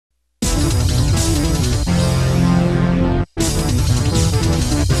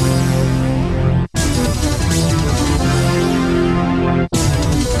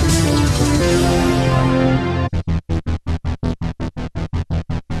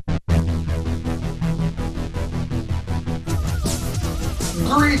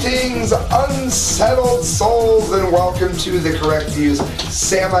Greetings, unsettled souls, and welcome to The Correct Views.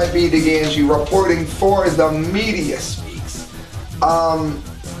 Sam I.B. DeGangi reporting for the Media Speaks.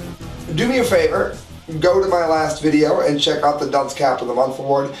 Do me a favor, go to my last video and check out the Dunce Cap of the Month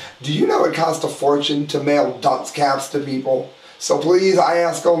award. Do you know it costs a fortune to mail dunce caps to people? So please, I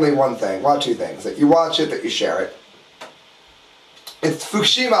ask only one thing, well, two things, that you watch it, that you share it. It's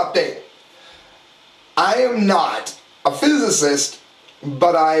Fukushima update. I am not a physicist,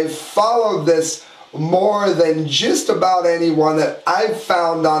 but I've followed this more than just about anyone that I've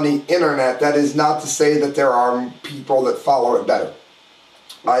found on the internet. That is not to say that there are people that follow it better.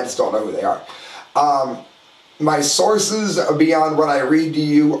 I just don't know who they are. My sources beyond what I read to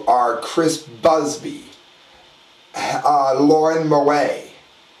you are Chris Busby, Lauren Moe,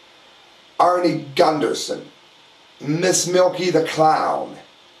 Arnie Gunderson, Miss Milky the Clown,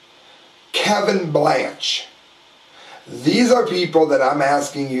 Kevin Blanche. These are people that I'm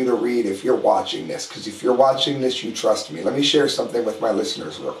asking you to read if you're watching this, because if you're watching this, you trust me. Let me share something with my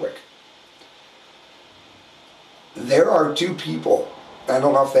listeners real quick. There are two people, I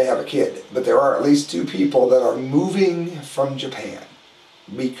don't know if they have a kid, but there are at least two people that are moving from Japan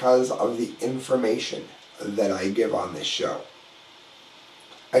because of the information that I give on this show.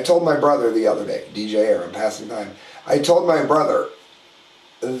 I told my brother the other day, DJ Aaron, passing time, I told my brother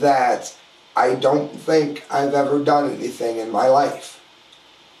that I don't think I've ever done anything in my life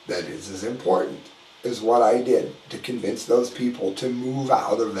that is as important as what I did to convince those people to move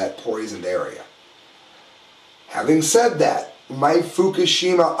out of that poisoned area. Having said that, my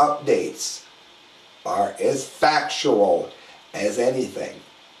Fukushima updates are as factual as anything.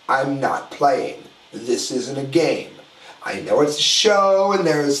 I'm not playing. This isn't a game. I know it's a show and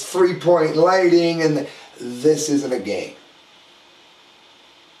there's three-point lighting, and this isn't a game.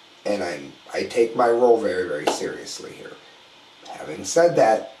 And I take my role very, very seriously here. Having said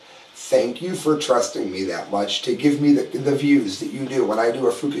that, thank you for trusting me that much to give me the views that you do. When I do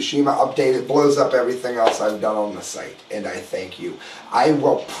a Fukushima update, it blows up everything else I've done on the site, and I thank you. I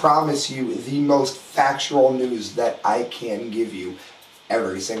will promise you the most factual news that I can give you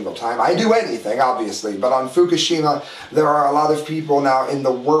every single time I do anything, obviously, but on Fukushima, there are a lot of people now in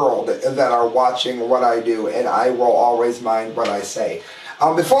the world that are watching what I do, and I will always mind what I say.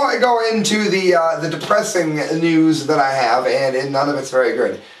 Before I go into the depressing news that I have, and none of it's very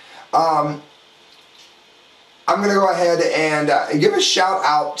good, I'm going to go ahead and give a shout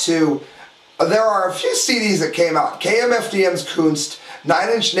out to, there are a few CDs that came out. KMFDM's Kunst, Nine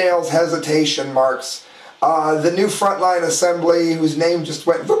Inch Nails' Hesitation Marks, the new Frontline Assembly, whose name just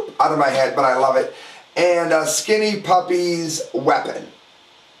went whoop, out of my head, but I love it, and Skinny Puppy's Weapon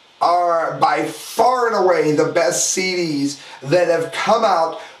are by far and away the best CDs that have come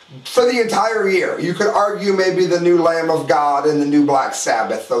out for the entire year. You could argue maybe the new Lamb of God and the new Black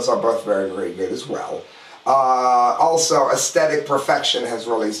Sabbath. Those are both very, very good as well. Also, Aesthetic Perfection has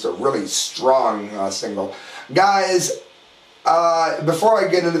released a really strong single. Guys, before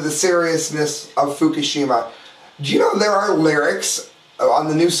I get into the seriousness of Fukushima, do you know there are lyrics on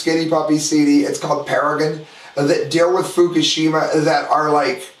the new Skinny Puppy CD, it's called Paragon, that deal with Fukushima that are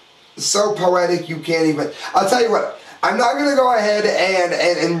like so poetic you can't even, I'll tell you what, I'm not going to go ahead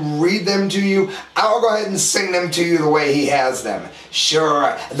and read them to you. I'll go ahead and sing them to you the way he has them.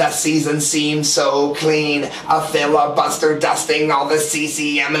 Sure, the season seems so clean, a filibuster dusting all the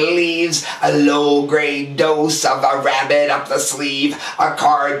CCM leaves, a low-grade dose of a rabbit up the sleeve, a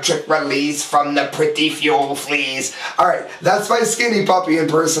card trick release from the pretty fuel fleas. Alright, that's my Skinny Puppy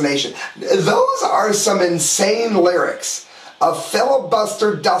impersonation. Those are some insane lyrics. A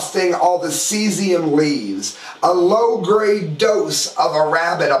filibuster dusting all the cesium leaves, a low-grade dose of a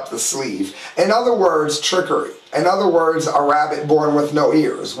rabbit up the sleeve. In other words, trickery. In other words, a rabbit born with no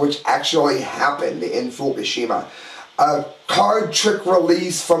ears, which actually happened in Fukushima. A card trick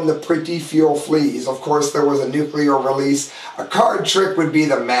release from the pretty fuel fleas. Of course, there was a nuclear release. A card trick would be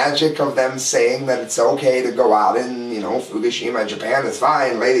the magic of them saying that it's okay to go out in, Fukushima, Japan is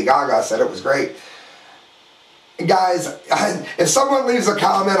fine. Lady Gaga said it was great. Guys, if someone leaves a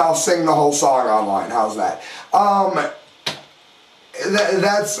comment, I'll sing the whole song online. How's that?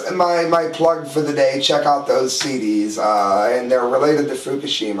 That's my plug for the day. Check out those CDs, and they're related to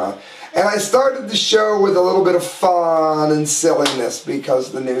Fukushima. And I started the show with a little bit of fun and silliness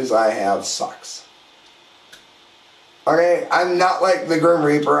because the news I have sucks. Okay? I'm not like the Grim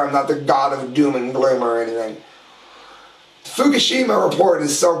Reaper. I'm not the god of doom and gloom or anything. Fukushima report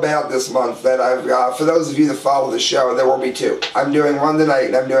is so bad this month that I've, for those of you that follow the show, there will be two. I'm doing one tonight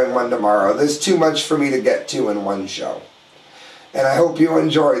and I'm doing one tomorrow. There's too much for me to get to in one show. And I hope you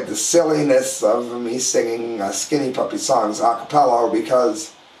enjoyed the silliness of me singing Skinny Puppy songs a cappella,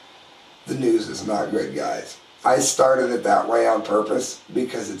 because The news is not good, guys. I started it that way on purpose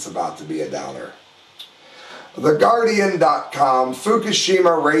because it's about to be a downer. TheGuardian.com,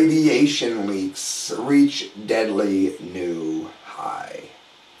 Fukushima radiation leaks reach deadly new high.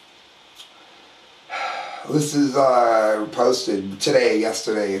 This is posted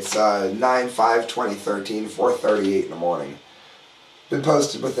yesterday. It's 9/5/2013, 4:38 in the morning. Been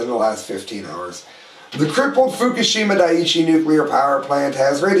posted within the last 15 hours. The crippled Fukushima Daiichi nuclear power plant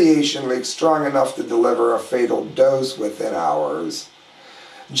has radiation leaks strong enough to deliver a fatal dose within hours.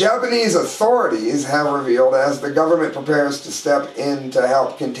 Japanese authorities have revealed as the government prepares to step in to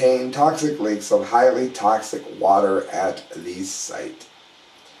help contain toxic leaks of highly toxic water at the site.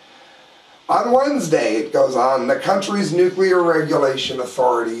 On Wednesday, it goes on, the country's nuclear regulation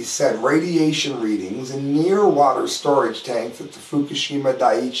authority said radiation readings in near water storage tanks at the Fukushima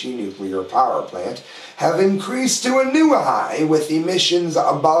Daiichi nuclear power plant have increased to a new high, with emissions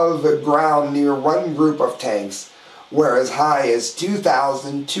above ground near one group of tanks were as high as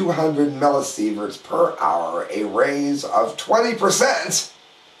 2,200 millisieverts per hour, a raise of 20%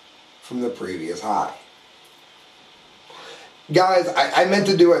 from the previous high. Guys, I meant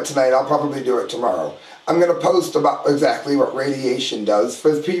to do it tonight. I'll probably do it tomorrow. I'm going to post about exactly what radiation does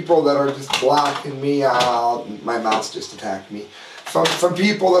for people that are just blocking me out. My mouse just attacked me. From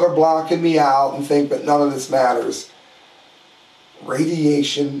people that are blocking me out and think that none of this matters.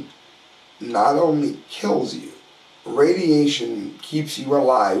 Radiation not only kills you, radiation keeps you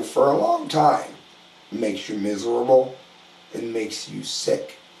alive for a long time. Makes you miserable and makes you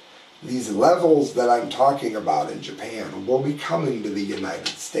sick. These levels that I'm talking about in Japan will be coming to the United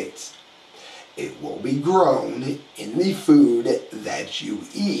States. It will be grown in the food that you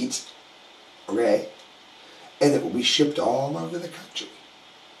eat, okay? And it will be shipped all over the country.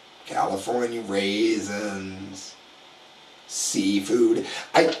 California raisins, seafood.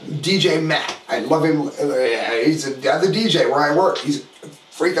 DJ Matt, I love him. He's the other DJ where I work. He's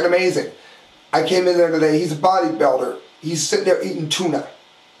freaking amazing. I came in there today. He's a bodybuilder. He's sitting there eating tuna.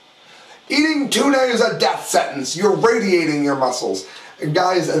 Eating tuna is a death sentence. You're radiating your muscles.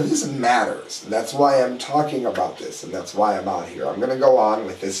 Guys, this matters. That's why I'm talking about this, and that's why I'm out here. I'm going to go on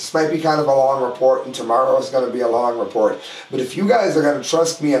with this. This might be kind of a long report, and tomorrow is going to be a long report. But if you guys are going to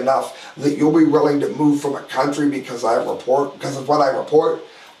trust me enough that you'll be willing to move from a country because of what I report,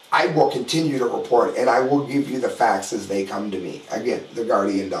 I will continue to report, and I will give you the facts as they come to me. Again,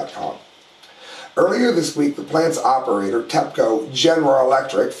 TheGuardian.com. Earlier this week, the plant's operator, TEPCO General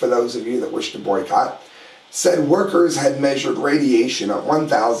Electric, for those of you that wish to boycott, said workers had measured radiation at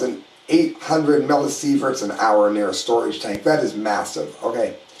 1,800 millisieverts an hour near a storage tank. That is massive,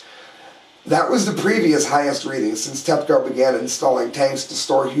 okay? That was the previous highest reading since TEPCO began installing tanks to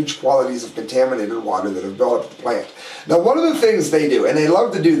store huge quantities of contaminated water that have built up at the plant. Now, one of the things they do, and they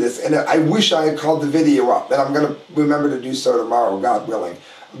love to do this, and I wish I had called the video up, and I'm going to remember to do so tomorrow, God willing,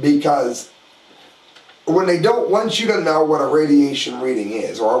 because when they don't want you to know what a radiation reading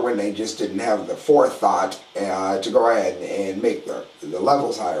is, or when they just didn't have the forethought to go ahead and make the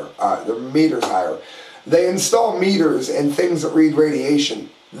levels higher, the meters higher, they install meters and things that read radiation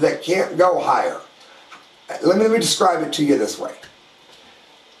that can't go higher. Let me describe it to you this way.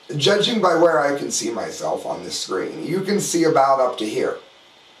 Judging by where I can see myself on this screen, you can see about up to here.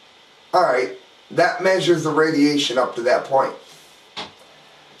 Alright, that measures the radiation up to that point.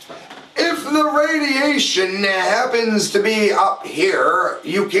 If the radiation happens to be up here,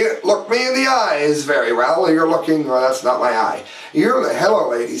 you can't look me in the eyes very well. You're looking, well, that's not my eye. Hello,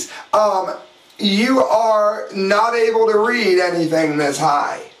 ladies. You are not able to read anything this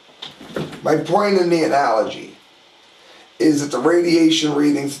high. My point in the analogy is that the radiation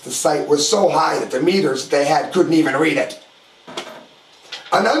readings at the site were so high that the meters that they had couldn't even read it.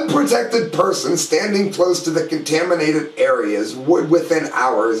 An unprotected person standing close to the contaminated areas would, within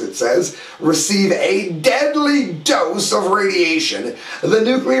hours, it says, receive a deadly dose of radiation. The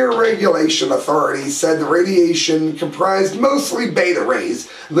Nuclear Regulation Authority said the radiation comprised mostly beta rays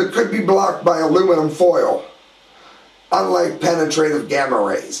that could be blocked by aluminum foil, unlike penetrative gamma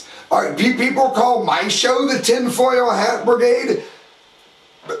rays. All right, people call my show the Tinfoil Hat Brigade.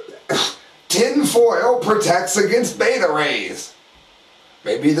 Tinfoil protects against beta rays.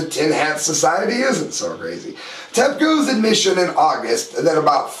 Maybe the Tin Hat Society isn't so crazy. TEPCO's admission in August that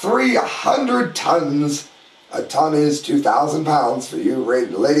about 300 tons, a ton is 2,000 pounds for you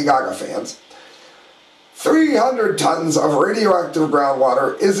Lady Gaga fans, 300 tons of radioactive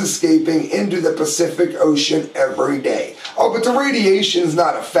groundwater is escaping into the Pacific Ocean every day. Oh, but the radiation's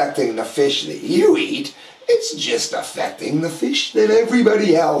not affecting the fish that you eat. It's just affecting the fish that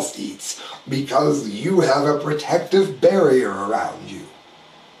everybody else eats because you have a protective barrier around you.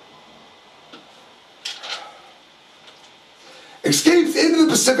 escapes into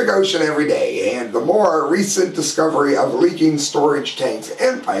the Pacific Ocean every day, and the more recent discovery of leaking storage tanks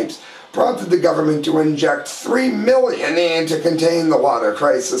and pipes prompted the government to inject $3 million in to contain the water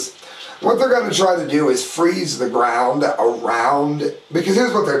crisis. What they're going to try to do is freeze the ground around, because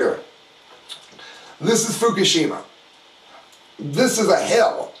here's what they're doing. This is Fukushima. This is a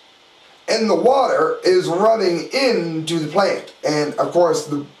hill, and the water is running into the plant, and of course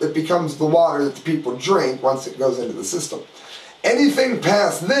it becomes the water that the people drink once it goes into the system. Anything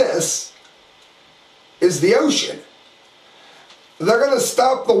past this is the ocean. They're going to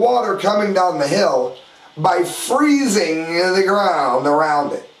stop the water coming down the hill by freezing the ground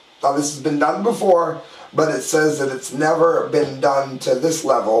around it. Now, this has been done before, but it says that it's never been done to this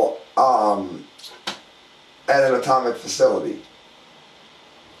level at an atomic facility.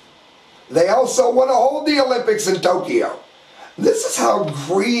 They also want to hold the Olympics in Tokyo. This is how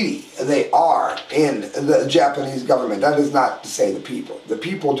greedy they are in the Japanese government. That is not to say the people. The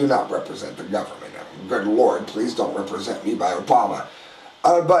people do not represent the government. Good Lord, please don't represent me by Obama.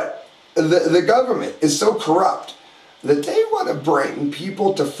 But the government is so corrupt that they want to bring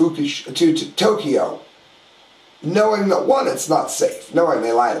people to Tokyo, knowing that, one, it's not safe, knowing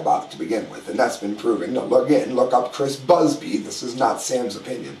they lied about it to begin with, and that's been proven. Again, look up Chris Busby. This is not Sam's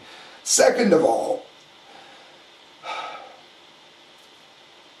opinion. Second of all,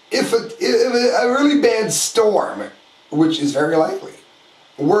 if a really bad storm, which is very likely,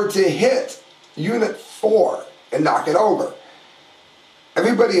 were to hit Unit 4 and knock it over,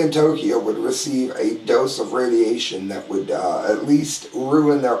 everybody in Tokyo would receive a dose of radiation that would at least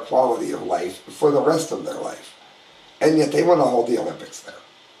ruin their quality of life for the rest of their life. And yet they want to hold the Olympics there.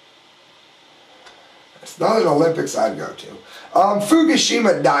 It's not an Olympics I'd go to.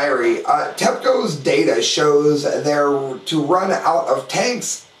 Fukushima diary. TEPCO's data shows they're to run out of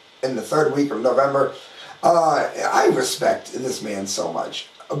tanks in the third week of November. I respect this man so much,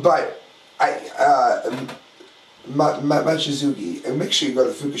 but Machizuki, and make sure you go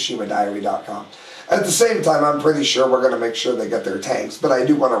to FukushimaDiary.com. At the same time, I'm pretty sure we're going to make sure they get their tanks, but I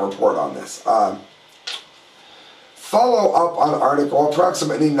do want to report on this. Follow up on article,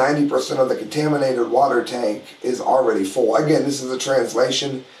 approximately 90% of the contaminated water tank is already full. Again, this is a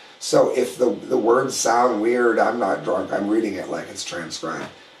translation, so if the words sound weird, I'm not drunk. I'm reading it like it's transcribed,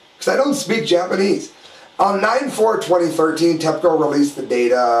 because I don't speak Japanese. On 9/4/2013, TEPCO released the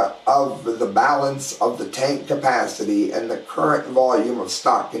data of the balance of the tank capacity and the current volume of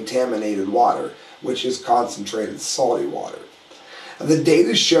stock contaminated water, which is concentrated salty water. The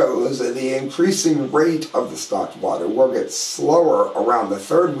data shows that the increasing rate of the stocked water will get slower around the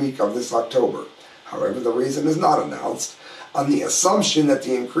third week of this October. However, the reason is not announced. On the assumption that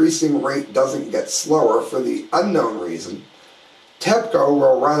the increasing rate doesn't get slower for the unknown reason, TEPCO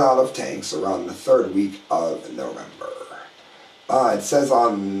will run out of tanks around the third week of November. It says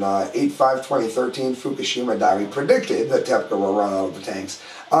on 8/5/2013, Fukushima Diary predicted that TEPCO will run out of the tanks.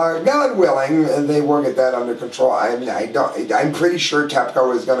 God willing, they will get that under control. I'm pretty sure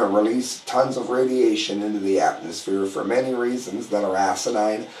TEPCO is going to release tons of radiation into the atmosphere for many reasons that are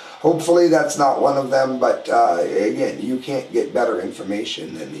asinine. Hopefully that's not one of them, but again, you can't get better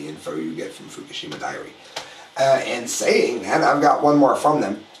information than the info you get from Fukushima Diary. And saying that, I've got one more from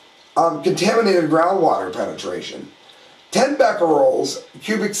them. Contaminated groundwater penetration. 10 becquerels,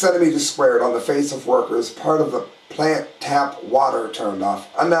 cubic centimeters squared on the face of workers, part of the plant tap water turned off.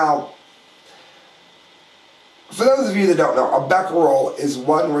 And now, for those of you that don't know, a becquerel is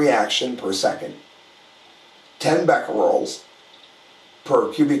 1 reaction per second. 10 becquerels per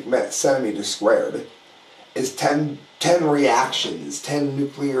cubic centimeter squared is 10 reactions, 10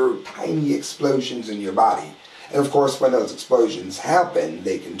 nuclear tiny explosions in your body. And of course, when those explosions happen,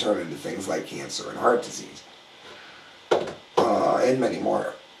 they can turn into things like cancer and heart disease. And many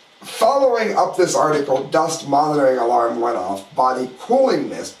more. Following up this article, dust monitoring alarm went off. Body cooling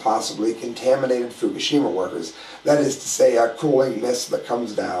mist possibly contaminated Fukushima workers. That is to say, a cooling mist that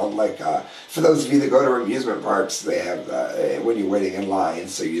comes down. Like for those of you that go to amusement parks, they have when you're waiting in line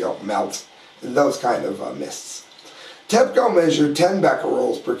so you don't melt. Those kind of mists. TEPCO measured 10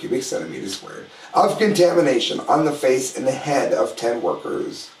 becquerels per cubic centimeter squared of contamination on the face and the head of 10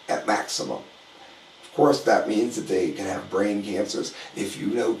 workers at maximum. Of course, that means that they can have brain cancers. If you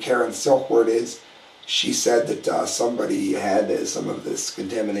know who Karen Silkworth is, she said that somebody had some of this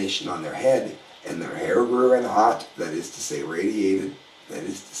contamination on their head and their hair grew in hot, that is to say radiated, that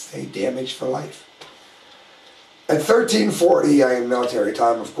is to say damaged for life. At 1340, in military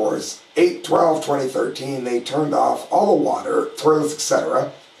time of course, 8/12/2013, they turned off all the water, toilets,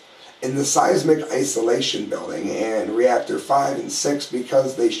 etc. in the seismic isolation building and reactor 5 and 6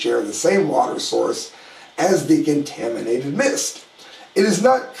 because they share the same water source as the contaminated mist. It is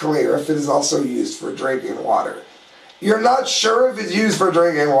not clear if it is also used for drinking water. You're not sure if it's used for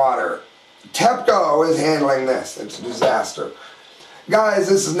drinking water. TEPCO is handling this. It's a disaster. Guys,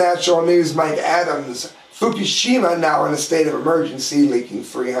 this is Natural News. Mike Adams. Fukushima now in a state of emergency, leaking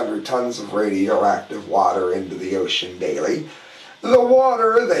 300 tons of radioactive water into the ocean daily. The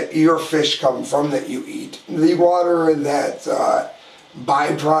water that your fish come from that you eat. The water that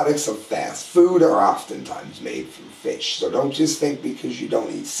byproducts of fast food are oftentimes made from fish. So don't just think because you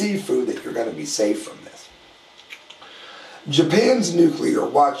don't eat seafood that you're going to be safe from this. Japan's nuclear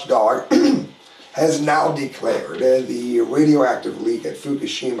watchdog has now declared the radioactive leak at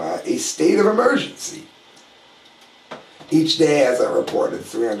Fukushima a state of emergency. Each day, as I reported,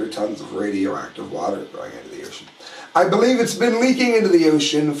 300 tons of radioactive water going into the ocean. I believe it's been leaking into the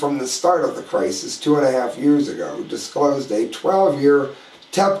ocean from the start of the crisis 2.5 years ago, disclosed a 12-year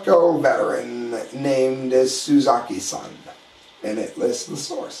TEPCO veteran named Suzaki-san, and it lists the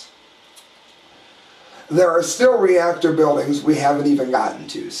source. There are still reactor buildings we haven't even gotten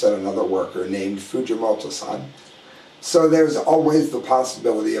to, said another worker named Fujimoto-san, so there's always the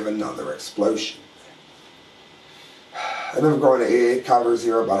possibility of another explosion. And I'm going to, it covers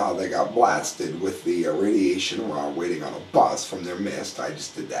here about how they got blasted with the radiation while waiting on a bus from their mist. I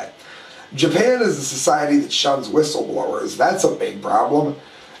just did that. Japan is a society that shuns whistleblowers. That's a big problem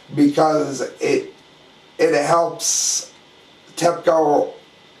because it helps TEPCO.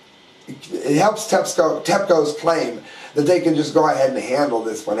 It helps TEPCO's claim that they can just go ahead and handle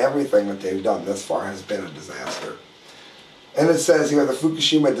this when everything that they've done this far has been a disaster. And it says here the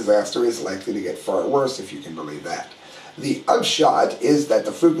Fukushima disaster is likely to get far worse, if you can believe that. The upshot is that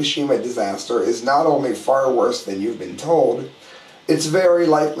the Fukushima disaster is not only far worse than you've been told, it's very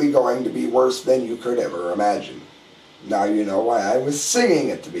likely going to be worse than you could ever imagine. Now you know why I was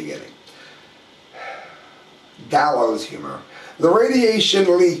singing at the beginning. Gallows humor. The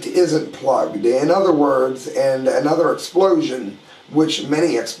radiation leak isn't plugged. In other words, and another explosion, which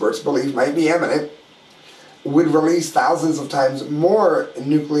many experts believe might be imminent, would release thousands of times more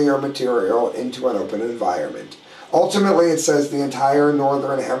nuclear material into an open environment. Ultimately, it says the entire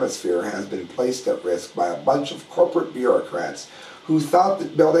northern hemisphere has been placed at risk by a bunch of corporate bureaucrats who thought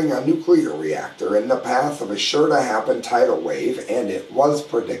that building a nuclear reactor in the path of a sure-to-happen tidal wave, and it was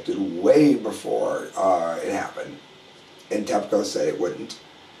predicted way before it happened, and TEPCO said it wouldn't,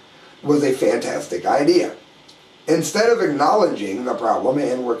 was a fantastic idea. Instead of acknowledging the problem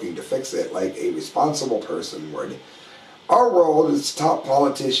and working to fix it like a responsible person would, our world, its top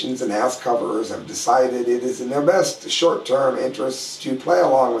politicians and ass coverers have decided it is in their best short-term interests to play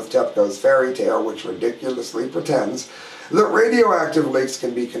along with TEPCO's fairy tale, which ridiculously pretends that radioactive leaks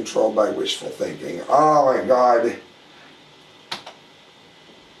can be controlled by wishful thinking. Oh my God.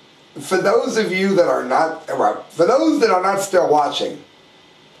 For those of you that are not, for those that are not still watching,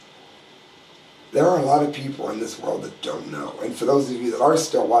 there are a lot of people in this world that don't know. And for those of you that are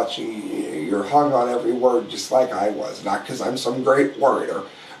still watching, you're hung on every word just like I was. Not because I'm some great warrior,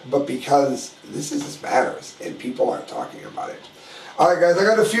 but because this matters and people aren't talking about it. Alright guys, I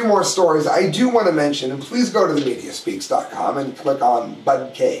got a few more stories. I do want to mention, and please go to themediaspeaks.com and click on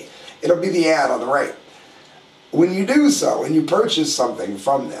Bud K. It'll be the ad on the right. When you do so, and you purchase something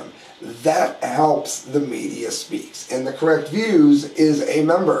from them, that helps the Media Speaks. And the Correct Views is a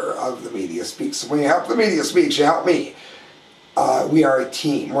member of the Media Speaks. So when you help the Media Speaks, you help me. We are a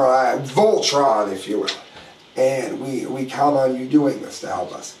team. We're a Voltron, if you will. And we count on you doing this to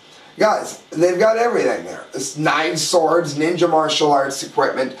help us. Guys, they've got everything there. It's knives, swords, ninja martial arts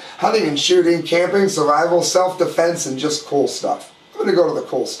equipment, hunting and shooting, camping, survival, self-defense, and just cool stuff. I'm going to go to the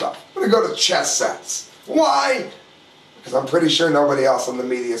cool stuff. I'm going to go to chess sets. Why? Because I'm pretty sure nobody else on the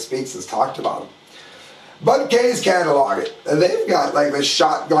Media Speaks has talked about them. Bud K's catalog it. They've got like the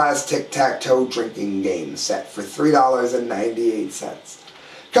shot glass tic-tac-toe drinking game set for $3.98.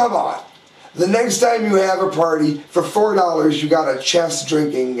 Come on. The next time you have a party, for $4 you got a chess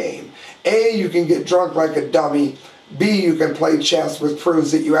drinking game. A, you can get drunk like a dummy. B, you can play chess, which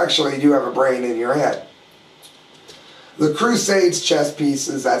proves that you actually do have a brain in your head. The Crusades chess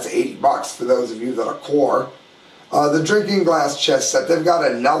pieces, that's $80 for those of you that are core. The drinking glass chess set, they've got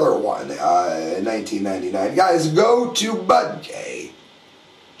another one in $19.99. Guys, go to Bud K.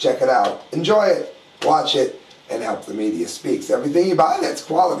 Check it out. Enjoy it. Watch it. And help the Media Speaks. Everything you buy, that's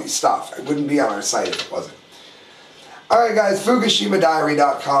quality stuff. It wouldn't be on our site if it wasn't. Alright guys,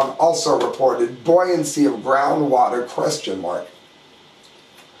 FukushimaDiary.com also reported buoyancy of groundwater ?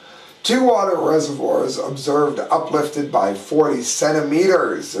 2 water reservoirs observed uplifted by 40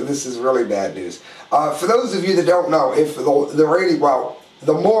 centimeters. And this is really bad news. For those of you that don't know, if the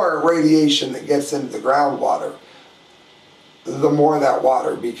the more radiation that gets into the groundwater, the more that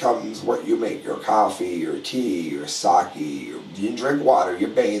water becomes what you make your coffee, your tea, your sake, you drink water, you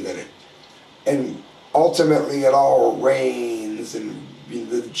bathe in it. And ultimately it all rains, and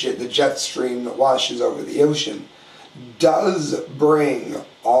the jet stream that washes over the ocean does bring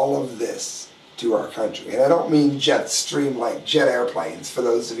all of this to our country. And I don't mean jet stream like jet airplanes, for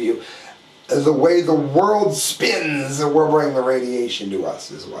those of you. The way the world spins will bring the radiation to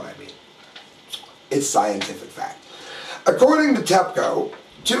us is what I mean. It's scientific fact. According to TEPCO,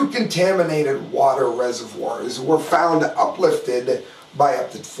 2 contaminated water reservoirs were found uplifted by up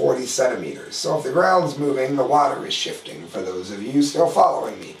to 40 centimeters. So if the ground's moving, the water is shifting, for those of you still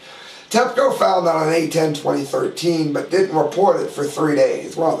following me. TEPCO found that on 8/10/2013, but didn't report it for 3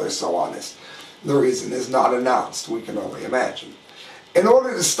 days. Well, they're so honest. The reason is not announced, we can only imagine. In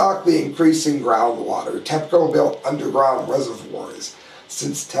order to stop the increasing groundwater, TEPCO built underground reservoirs.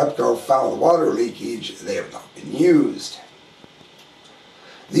 Since TEPCO found water leakage, they have not been used.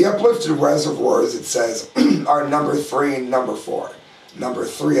 The uplifted reservoirs, it says, are number 3 and number 4. Number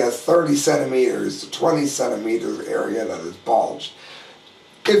 3 has 30 centimeters to 20 centimeters area that is bulged.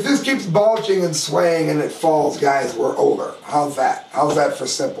 If this keeps bulging and swaying and it falls, guys, we're over. How's that? How's that for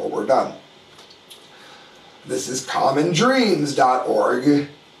simple? We're done. This is commondreams.org.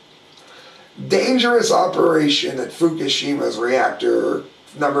 Dangerous operation at Fukushima's reactor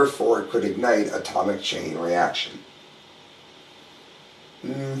number 4 could ignite atomic chain reaction.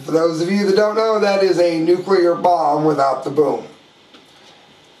 For those of you that don't know, that is a nuclear bomb without the boom.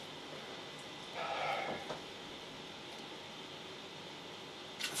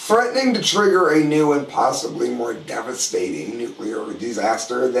 Threatening to trigger a new and possibly more devastating nuclear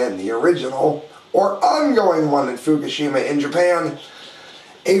disaster than the original or ongoing one in Fukushima in Japan,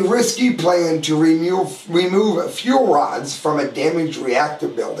 a risky plan to remove fuel rods from a damaged reactor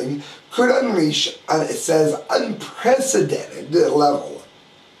building could unleash, it says, unprecedented level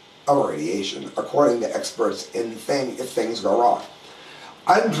of radiation, according to experts if things go wrong.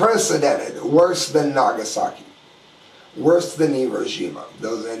 Unprecedented, worse than Nagasaki, worse than Hiroshima.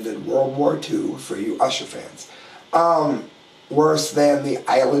 Those ended World War II for you Usher fans. Worse than the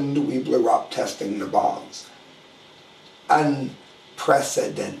island we blew up testing the bombs.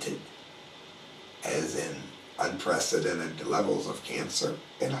 Unprecedented, as in unprecedented levels of cancer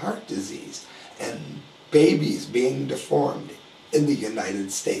and heart disease and babies being deformed in the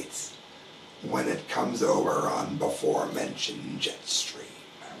United States when it comes over on before mentioned jet stream.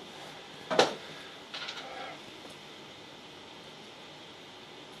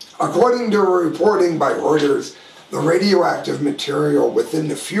 According to a reporting by Reuters, the radioactive material within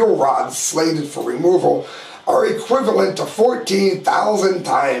the fuel rods slated for removal are equivalent to 14,000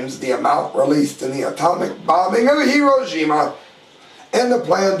 times the amount released in the atomic bombing of Hiroshima, and the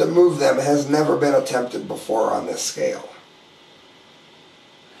plan to move them has never been attempted before on this scale.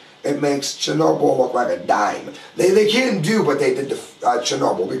 It makes Chernobyl look like a dime. They can't do what they did to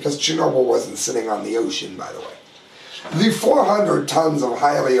Chernobyl, because Chernobyl wasn't sitting on the ocean, by the way. The 400 tons of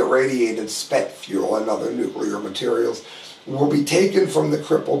highly irradiated spent fuel and other nuclear materials will be taken from the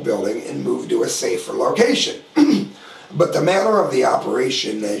crippled building and moved to a safer location. But the manner of the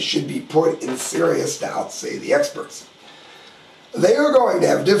operation should be put in serious doubt, say the experts. They are going to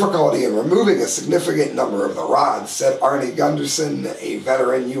have difficulty in removing a significant number of the rods, said Arne Gunderson, a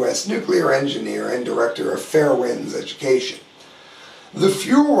veteran U.S. nuclear engineer and director of Fairwinds Education. The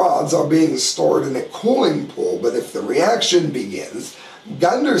fuel rods are being stored in a cooling pool, but if the reaction begins,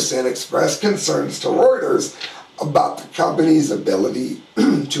 Gunderson expressed concerns to Reuters about the company's ability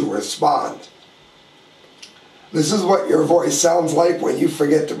to respond. This is what your voice sounds like when you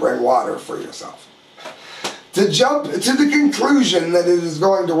forget to bring water for yourself. To jump to the conclusion that it is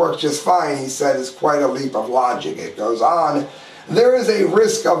going to work just fine, he said, is quite a leap of logic. It goes on. There is a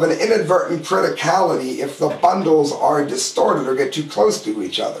risk of an inadvertent criticality if the bundles are distorted or get too close to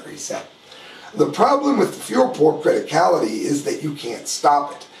each other, he said. The problem with the fuel pool criticality is that you can't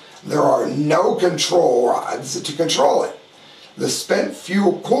stop it. There are no control rods to control it. The spent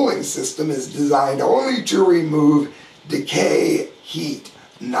fuel cooling system is designed only to remove decay heat,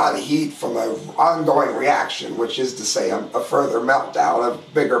 not heat from an ongoing reaction, which is to say a further meltdown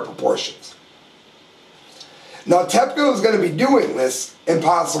of bigger proportions. Now, TEPCO is going to be doing this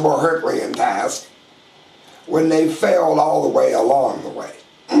impossible Herculean task when they've failed all the way along the way.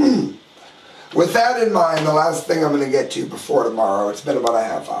 With that in mind, the last thing I'm going to get to before tomorrow, it's been about a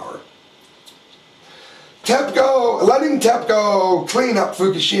half hour. Letting TEPCO clean up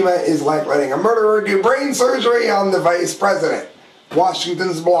Fukushima is like letting a murderer do brain surgery on the vice president.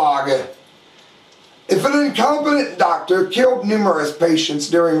 Washington's blog. If an incompetent doctor killed numerous patients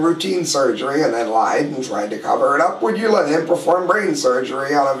during routine surgery and then lied and tried to cover it up, would you let him perform brain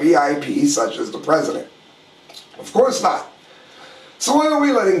surgery on a VIP such as the president? Of course not. So why are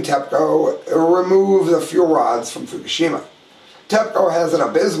we letting TEPCO remove the fuel rods from Fukushima? TEPCO has an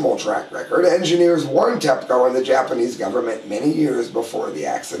abysmal track record. Engineers warned TEPCO and the Japanese government many years before the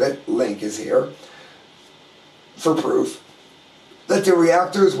accident, link is here, for proof, that the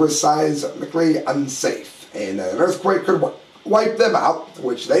reactors were seismically unsafe and an earthquake could wipe them out,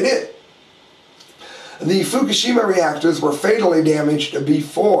 which they did. The Fukushima reactors were fatally damaged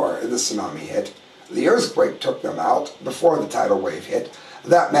before the tsunami hit. The earthquake took them out before the tidal wave hit.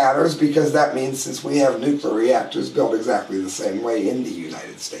 That matters because that means since we have nuclear reactors built exactly the same way in the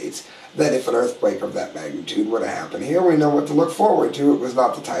United States, that if an earthquake of that magnitude were to happen here, we know what to look forward to. It was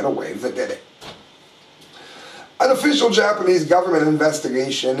not the tidal wave that did it. An official Japanese government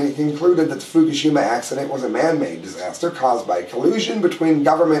investigation concluded that the Fukushima accident was a man-made disaster caused by collusion between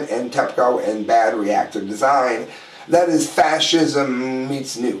government and TEPCO and bad reactor design. That is fascism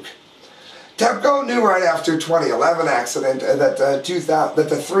meets nuke. TEPCO knew right after 2011 accident that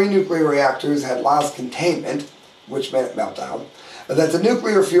the 3 nuclear reactors had lost containment, which meant meltdown, that the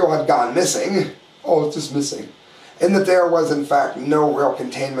nuclear fuel had gone missing, oh, it's just missing, and that there was in fact no real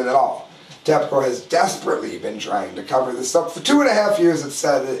containment at all. TEPCO has desperately been trying to cover this up for 2.5 years,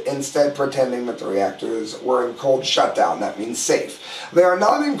 instead pretending that the reactors were in cold shutdown. That means safe. They are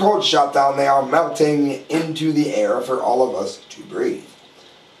not in cold shutdown, they are melting into the air for all of us to breathe.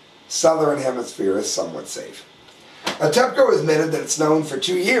 Southern hemisphere is somewhat safe. Now, TEPCO admitted that it's known for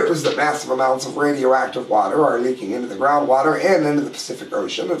 2 years that massive amounts of radioactive water are leaking into the groundwater and into the Pacific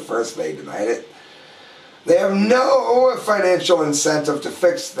Ocean. At first they denied it. They have no financial incentive to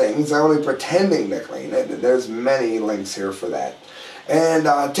fix things. They're only pretending to clean it. There's many links here for that. And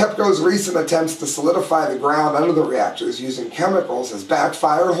TEPCO's recent attempts to solidify the ground under the reactors using chemicals has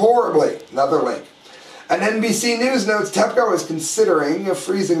backfired horribly. Another link. And NBC News notes TEPCO is considering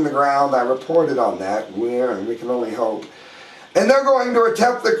freezing the ground. I reported on that. We can only hope. And they're going to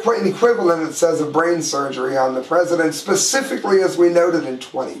attempt the equivalent, it says, of brain surgery on the president, specifically, as we noted in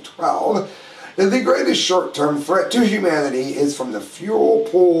 2012. The greatest short-term threat to humanity is from the fuel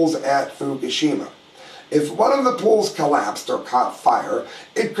pools at Fukushima. If one of the pools collapsed or caught fire,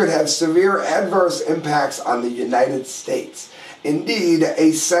 it could have severe adverse impacts on the United States. Indeed,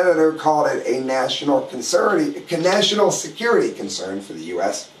 a senator called it a national security concern for the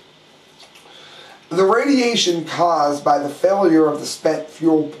U.S. The radiation caused by the failure of the spent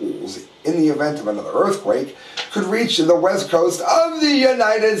fuel pools in the event of another earthquake could reach the west coast of the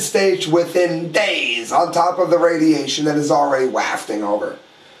United States within days, on top of the radiation that is already wafting over.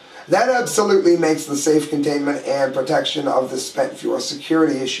 That absolutely makes the safe containment and protection of the spent fuel a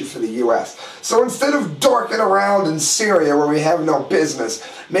security issue for the U.S. So instead of dorking around in Syria where we have no business,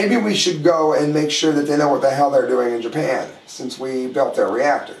 maybe we should go and make sure that they know what the hell they're doing in Japan, since we built their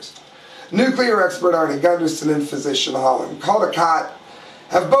reactors. Nuclear expert Arnie Gunderson and physician Holland Caldicott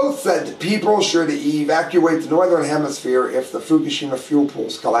have both said that people should evacuate the northern hemisphere if the Fukushima fuel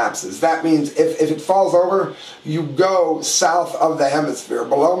pools collapses. That means if it falls over, you go south of the hemisphere,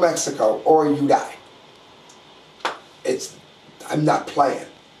 below Mexico, or you die. I'm not playing.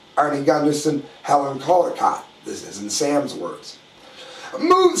 Arnie Gunderson, Helen Caldicott. This isn't Sam's words.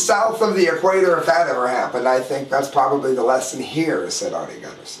 Move south of the equator if that ever happened. I think that's probably the lesson here, said Arnie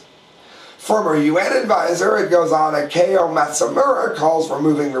Gunderson. Former UN advisor, it goes on, Akio Matsumura calls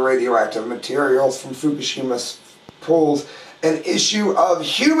removing the radioactive materials from Fukushima's pools an issue of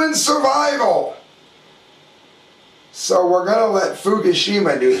human survival. So we're going to let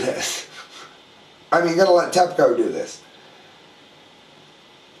Fukushima do this. Going to let TEPCO do this.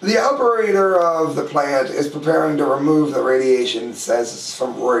 The operator of the plant is preparing to remove the radiation, says this is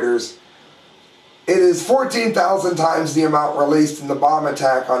from Reuters. It is 14,000 times the amount released in the bomb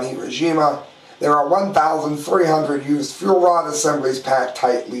attack on Hiroshima. There are 1,300 used fuel rod assemblies packed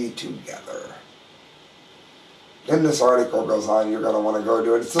tightly together. And this article goes on. You're going to want to go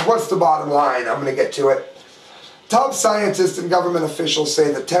do it. It says, what's the bottom line? I'm going to get to it. Top scientists and government officials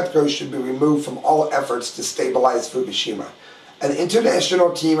say that TEPCO should be removed from all efforts to stabilize Fukushima. An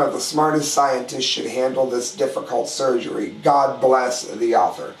international team of the smartest scientists should handle this difficult surgery. God bless the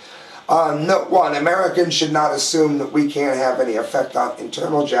author. Note 1, Americans should not assume that we can't have any effect on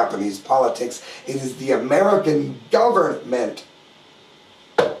internal Japanese politics. It is the American government,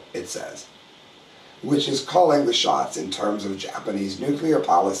 it says, which is calling the shots in terms of Japanese nuclear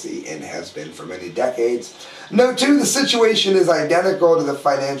policy and has been for many decades. Note 2, the situation is identical to the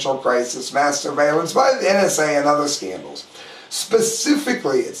financial crisis, mass surveillance by the NSA and other scandals.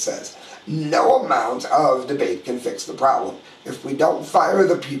 Specifically, it says, No amount of debate can fix the problem. If we don't fire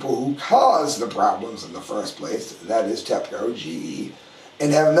the people who caused the problems in the first place, that is TEPCO, GE,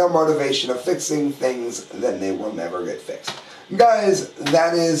 and have no motivation of fixing things, then they will never get fixed. Guys,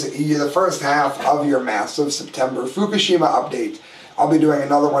 that is the first half of your massive September Fukushima update. I'll be doing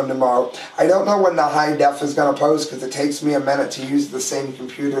another one tomorrow. I don't know when the high def is going to post because it takes me a minute to use the same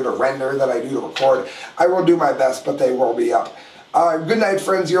computer to render that I do to record. I will do my best, but they will be up. Good night,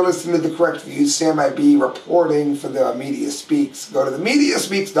 friends. You're listening to The Correct Views. Sam IB reporting for the Media Speaks. Go to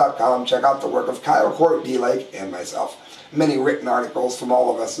themediaspeaks.com. Check out the work of Kyle Court, D. Lake, and myself. Many written articles from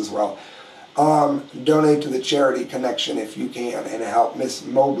all of us as well. Donate to the Charity Connection if you can and help Miss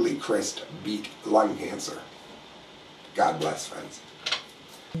Mobley Christ beat lung cancer. God bless, friends.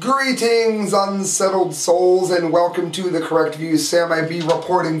 Greetings, unsettled souls, and welcome to The Correct Views. Sam IB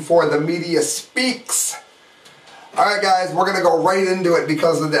reporting for The Media Speaks. Alright guys, we're going to go right into it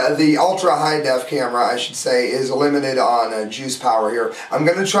because of the ultra high def camera, I should say, is limited on juice power here. I'm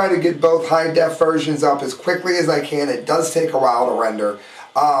going to try to get both high def versions up as quickly as I can. It does take a while to render.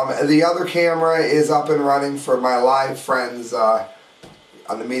 The other camera is up and running for my live friends on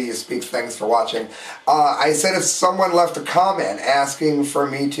the Media Speaks. Thanks for watching. I said if someone left a comment asking for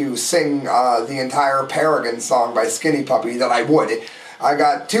me to sing the entire Paragon song by Skinny Puppy, that I would. I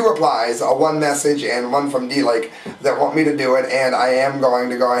got 2 replies, one message and one from D-Lake, that want me to do it, and I am going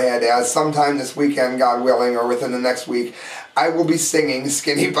to go ahead, as sometime this weekend, God willing, or within the next week, I will be singing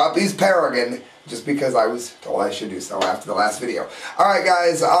Skinny Puppy's Paragon, just because I was told I should do so after the last video. Alright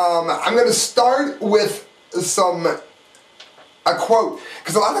guys, I'm going to start with a quote,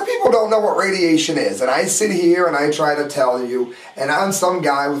 because a lot of people don't know what radiation is, and I sit here and I try to tell you, and I'm some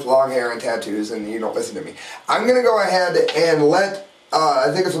guy with long hair and tattoos, and you don't listen to me. I'm going to go ahead and let,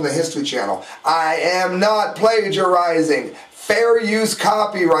 I think it's from the History Channel, I am not plagiarizing. Fair use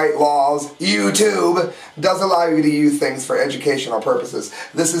copyright laws, YouTube, does allow you to use things for educational purposes.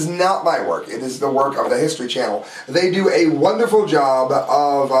 This is not my work. It is the work of the History Channel. They do a wonderful job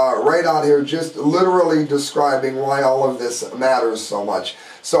of, right out here, just literally describing why all of this matters so much.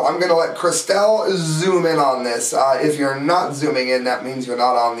 So I'm going to let Christelle zoom in on this. If you're not zooming in, that means you're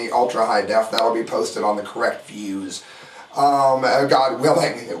not on the ultra high def. That'll be posted on The Correct Views. God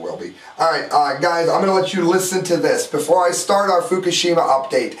willing, it will be. Alright, guys, I'm going to let you listen to this. Before I start our Fukushima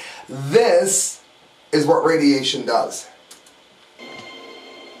update, this is what radiation does.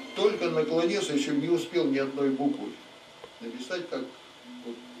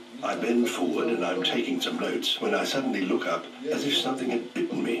 I bend forward and I'm taking some notes when I suddenly look up as if something had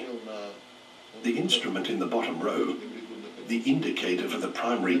bitten me. The instrument in the bottom row, the indicator for the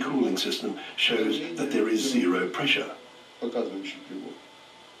primary cooling system, shows that there is 0 pressure.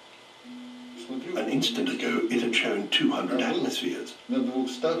 An instant ago, it had shown 200 atmospheres.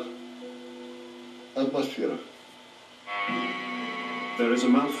 There is a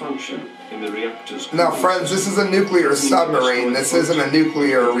malfunction in the reactor's... Now friends, this is a nuclear submarine, this isn't a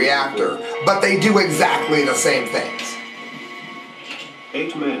nuclear reactor, but they do exactly the same things.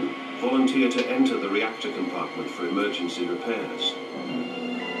 8 men volunteer to enter the reactor compartment for emergency repairs.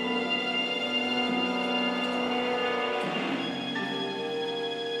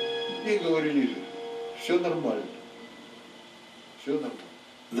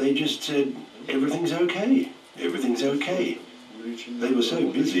 They just said, everything's okay, everything's okay. They were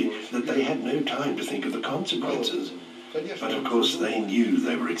so busy that they had no time to think of the consequences. But of course they knew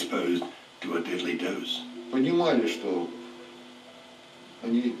they were exposed to a deadly dose.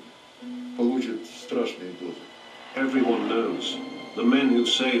 Everyone knows the men who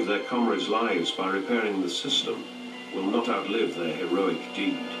saved their comrades' lives by repairing the system will not outlive their heroic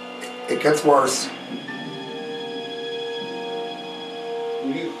deed. It gets worse.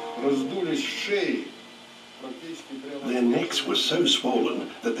 Their necks were so swollen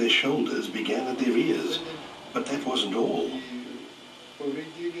that their shoulders began at their ears. But that wasn't all.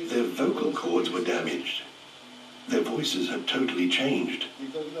 Their vocal cords were damaged. Their voices had totally changed.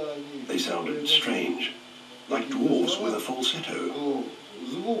 They sounded strange, like dwarves with a falsetto.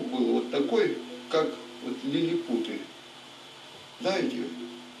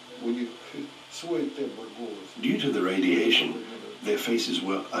 Due to the radiation, their faces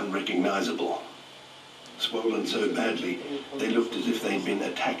were unrecognizable. Swollen so badly, they looked as if they'd been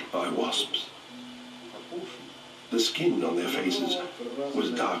attacked by wasps. The skin on their faces was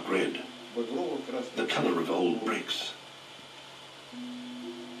dark red, the color of old bricks.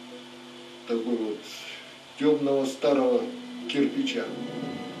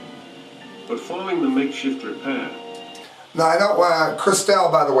 But following the makeshift repair... Now I don't want Christelle,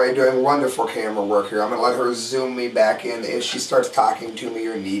 by the way, doing wonderful camera work here. I'm going to let her zoom me back in if she starts talking to me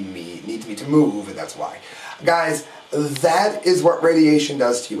or needs me to move, and that's why. Guys, that is what radiation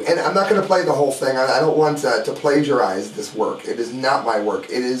does to you. And I'm not going to play the whole thing. I don't want to plagiarize this work. It is not my work.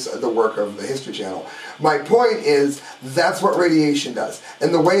 It is the work of the History Channel. My point is, that's what radiation does.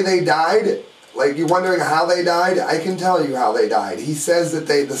 And the way they died, like you're wondering how they died, I can tell you how they died. He says that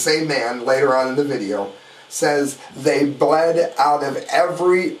the same man, later on in the video, says they bled out of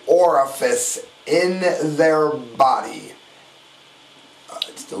every orifice in their body.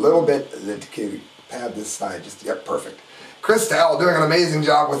 Just a little bit, the pad this side, just, yep, perfect. Christelle doing an amazing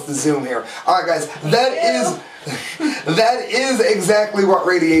job with the zoom here. Alright guys, that is exactly what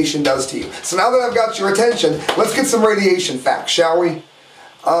radiation does to you. So now that I've got your attention, let's get some radiation facts, shall we?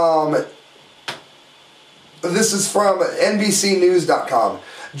 This is from NBCnews.com.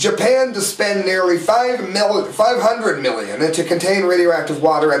 Japan to spend nearly $500 million to contain radioactive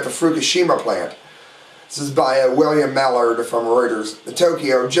water at the Fukushima plant. This is by William Mallard from Reuters.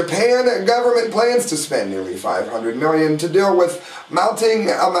 Tokyo, Japan government plans to spend nearly $500 million to deal with mounting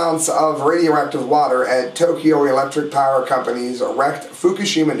amounts of radioactive water at Tokyo Electric Power Company's wrecked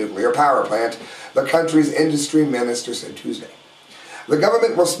Fukushima nuclear power plant, the country's industry minister said Tuesday. The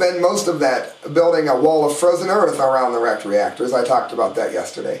government will spend most of that building a wall of frozen earth around the wrecked reactors. I talked about that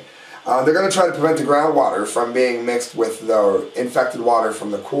yesterday. They're going to try to prevent the groundwater from being mixed with the infected water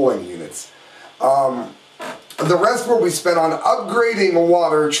from the cooling units. The rest will be spent on upgrading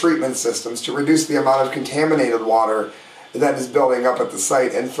water treatment systems to reduce the amount of contaminated water that is building up at the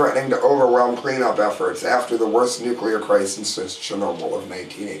site and threatening to overwhelm cleanup efforts after the worst nuclear crisis since Chernobyl of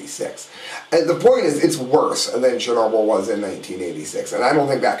 1986. And the point is, it's worse than Chernobyl was in 1986, and I don't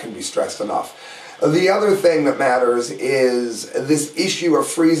think that can be stressed enough. The other thing that matters is this issue of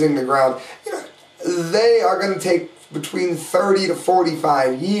freezing the ground. You know, they are going to take between 30 to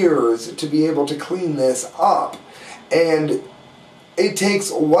 45 years to be able to clean this up. And it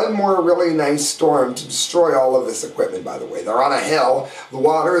takes one more really nice storm to destroy all of this equipment, by the way. They're on a hill, the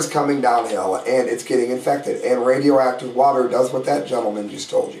water is coming downhill, and it's getting infected. And radioactive water does what that gentleman just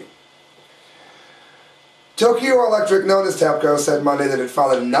told you. Tokyo Electric, known as TEPCO, said Monday that it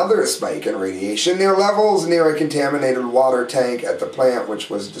found another spike in radiation near levels near a contaminated water tank at the plant, which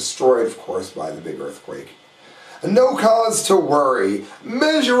was destroyed, of course, by the big earthquake. No cause to worry.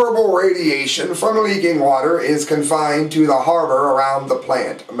 Measurable radiation from leaking water is confined to the harbor around the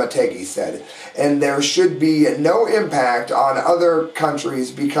plant, Mategi said, and there should be no impact on other countries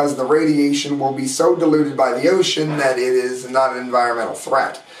because the radiation will be so diluted by the ocean that it is not an environmental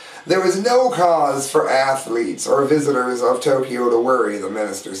threat. There is no cause for athletes or visitors of Tokyo to worry, the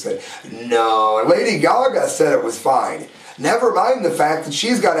minister said. No, Lady Gaga said it was fine. Never mind the fact that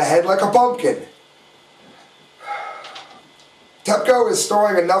she's got a head like a pumpkin. TEPCO is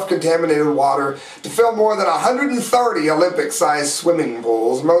storing enough contaminated water to fill more than 130 Olympic-sized swimming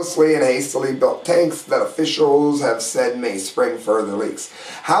pools, mostly in hastily built tanks that officials have said may spring further leaks.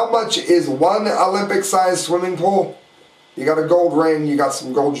 How much is one Olympic-sized swimming pool? You got a gold ring, you got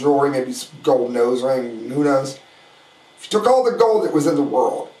some gold jewelry, maybe some gold nose ring, who knows? If you took all the gold that was in the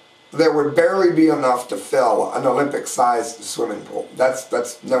world, there would barely be enough to fill an Olympic-sized swimming pool.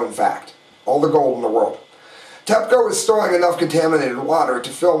 That's known fact. All the gold in the world. TEPCO is storing enough contaminated water to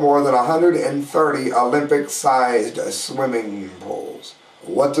fill more than 130 Olympic-sized swimming pools.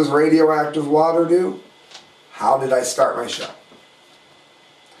 What does radioactive water do? How did I start my show?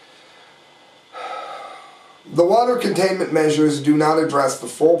 The water containment measures do not address the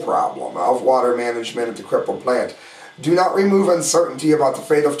full problem of water management at the crippled plant. Do not remove uncertainty about the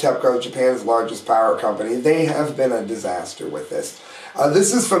fate of TEPCO, Japan's largest power company. They have been a disaster with this.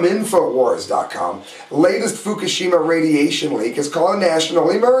 This is from Infowars.com. Latest Fukushima radiation leak is called a national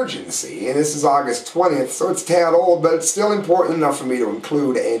emergency, and this is August 20th, so it's a tad old, but it's still important enough for me to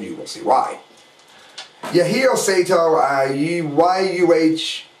include, and you will see why. Yahio Sato,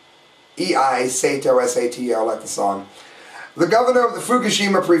 Y-U-H-E-I, Sato, S-A-T-O, like the song. The governor of the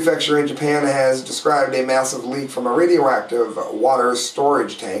Fukushima prefecture in Japan has described a massive leak from a radioactive water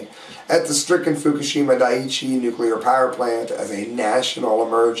storage tank at the stricken Fukushima Daiichi nuclear power plant as a national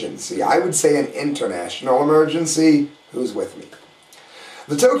emergency. I would say an international emergency. Who's with me?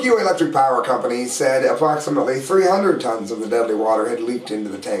 The Tokyo Electric Power Company said approximately 300 tons of the deadly water had leaked into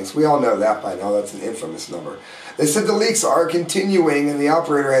the tanks. We all know that by now. That's an infamous number. They said the leaks are continuing and the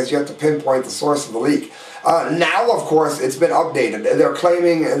operator has yet to pinpoint the source of the leak. Now, of course, it's been updated. They're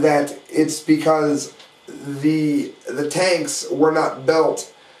claiming that it's because the tanks were not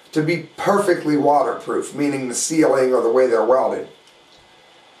built to be perfectly waterproof, meaning the sealing or the way they're welded.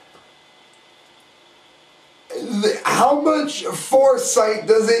 How much foresight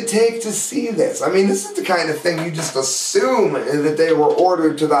does it take to see this? I mean, this is the kind of thing you just assume that they were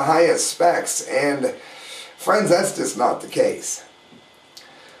ordered to the highest specs, and friends, that's just not the case.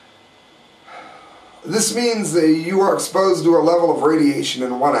 This means that you are exposed to a level of radiation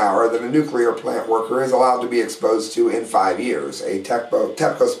in 1 hour that a nuclear plant worker is allowed to be exposed to in 5 years, a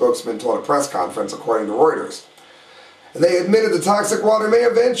TEPCO spokesman told a press conference according to Reuters. They admitted the toxic water may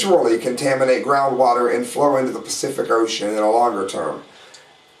eventually contaminate groundwater and flow into the Pacific Ocean in a longer term.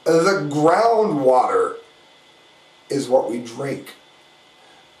 The groundwater is what we drink.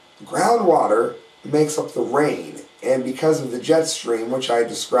 Groundwater makes up the rain, and because of the jet stream, which I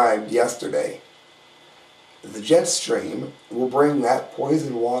described yesterday, the jet stream will bring that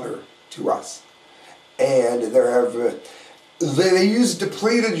poison water to us. And they use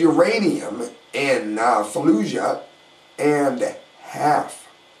depleted uranium in Fallujah, and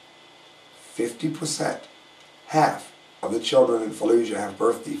 50% of the children in Fallujah have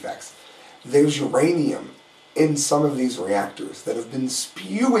birth defects. There's uranium in some of these reactors that have been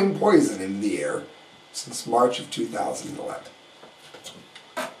spewing poison into the air since March of 2011.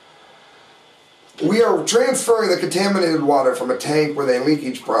 We are transferring the contaminated water from a tank with a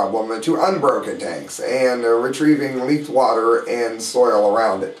leakage problem to unbroken tanks and retrieving leaked water and soil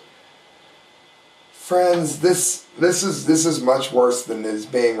around it. Friends, this is much worse than is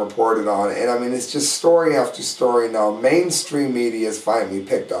being reported on, and I mean, it's just story after story now. Mainstream media has finally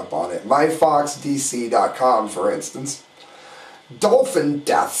picked up on it. MyFoxDC.com, for instance. Dolphin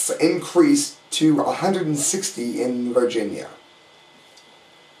deaths increased to 160 in Virginia.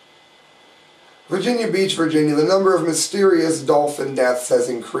 Virginia Beach, Virginia, the number of mysterious dolphin deaths has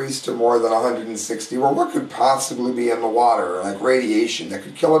increased to more than 160. Well, what could possibly be in the water, like radiation, that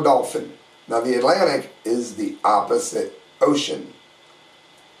could kill a dolphin? Now, the Atlantic is the opposite ocean.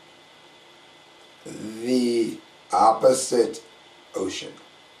 The opposite ocean.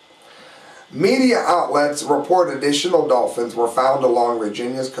 Media outlets report additional dolphins were found along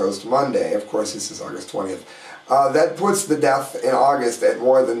Virginia's coast Monday. Of course, this is August 20th. That puts the death in August at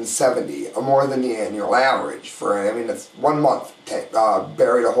more than 70, more than the annual average. That's 1 month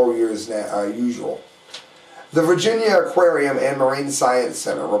buried a whole year's usual. The Virginia Aquarium and Marine Science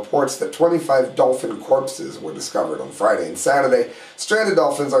Center reports that 25 dolphin corpses were discovered on Friday and Saturday. Stranded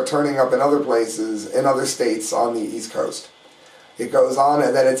dolphins are turning up in other places, in other states on the East Coast. It goes on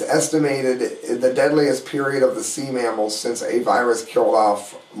that it's estimated the deadliest period of the sea mammals since a virus killed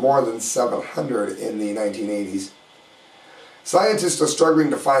off more than 700 in the 1980s. Scientists are struggling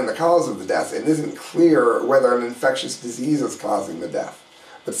to find the cause of the death. It isn't clear whether an infectious disease is causing the death.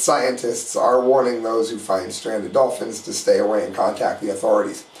 But scientists are warning those who find stranded dolphins to stay away and contact the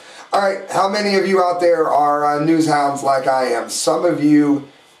authorities. Alright, how many of you out there are news hounds like I am? Some of you,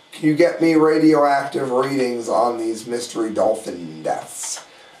 can you get me radioactive readings on these mystery dolphin deaths?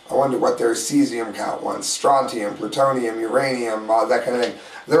 I wonder what their cesium count was. Strontium, plutonium, uranium, that kind of thing.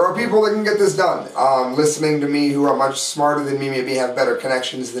 There are people that can get this done. Listening to me who are much smarter than me, maybe have better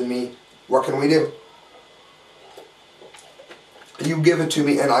connections than me. What can we do? You give it to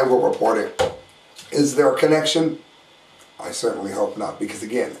me and I will report it. Is there a connection? I certainly hope not, because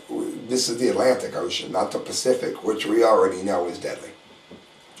again, this is the Atlantic Ocean, not the Pacific, which we already know is deadly.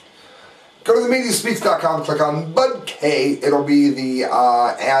 Go to themediaspeaks.com, click on Bud K. It'll be the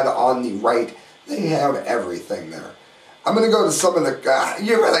ad on the right. They have everything there. I'm going to go to some of the,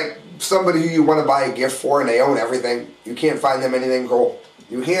 you're like somebody who you want to buy a gift for and they own everything. You can't find them anything cool.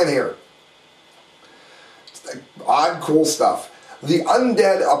 You can here. It's like odd, cool stuff. The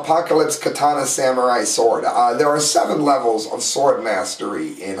Undead Apocalypse Katana Samurai Sword. There are 7 levels of sword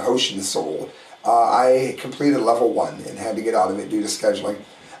mastery in Hoshin Soul. I completed level 1 and had to get out of it due to scheduling.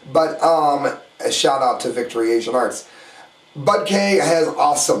 But a shout out to Victory Asian Arts. Bud K has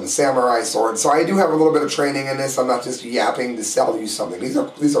awesome samurai swords, so I do have a little bit of training in this. I'm not just yapping to sell you something. These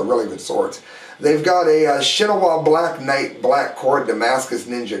are really good swords. They've got a Shinawa Black Knight Black Cord Damascus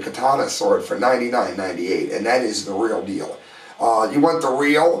Ninja Katana sword for $99.98, and that is the real deal. You want the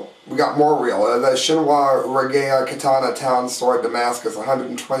real? We got more real. The Shinawa Regea Katana Town Sword Damascus,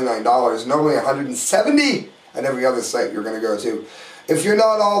 $129, normally $170 at every other site you're going to go to. If you're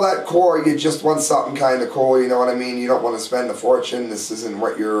not all that core, you just want something kind of cool, you know what I mean? You don't want to spend a fortune. This isn't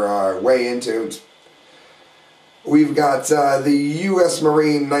what you're way into. We've got the U.S.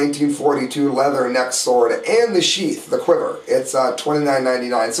 Marine 1942 leather neck sword and the sheath, the quiver. It's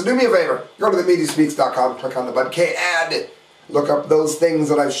 $29.99. So do me a favor. Go to themediaspeaks.com, click on the Bud K ad. Look up those things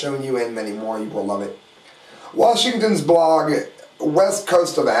that I've shown you and many more. You will love it. Washington's blog, West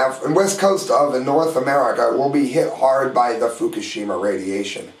Coast of North America will be hit hard by the Fukushima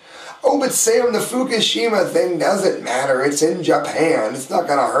radiation. Oh, but Sam, the Fukushima thing doesn't matter. It's in Japan. It's not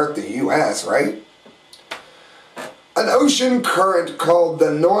going to hurt the U.S., right? An ocean current called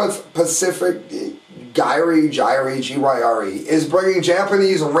the North Pacific Gyre, G-Y-R-E, is bringing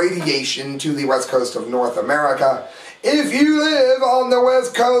Japanese radiation to the west coast of North America. If you live on the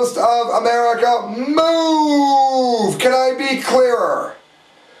west coast of America, move! Can I be clearer?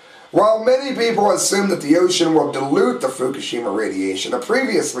 While many people assume that the ocean will dilute the Fukushima radiation, a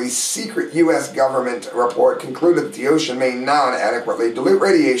previously secret U.S. government report concluded that the ocean may not adequately dilute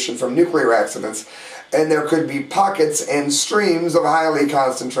radiation from nuclear accidents, and there could be pockets and streams of highly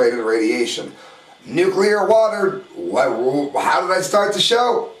concentrated radiation. Nuclear water, how did I start the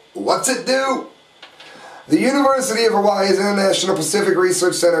show? What's it do? The University of Hawaii's International Pacific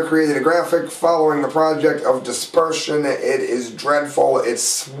Research Center created a graphic following the project of dispersion. It is dreadful. It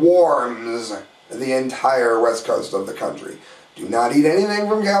swarms the entire west coast of the country. Do not eat anything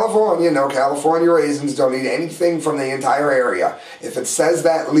from California. No California raisins. Don't eat anything from the entire area. If it says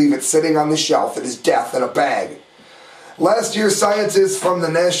that, leave it sitting on the shelf. It is death in a bag. Last year, scientists from the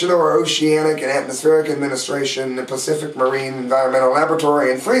National Oceanic and Atmospheric Administration, the Pacific Marine Environmental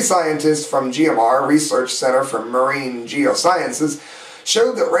Laboratory, and 3 scientists from GMR, Research Center for Marine Geosciences,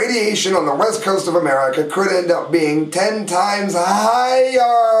 showed that radiation on the west coast of America could end up being 10 times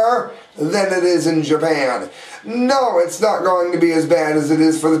higher than it is in Japan. No, it's not going to be as bad as it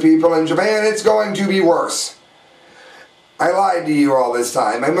is for the people in Japan. It's going to be worse. I lied to you all this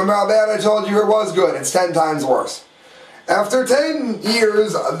time. I remember how bad I told you it was good. It's 10 times worse. After 10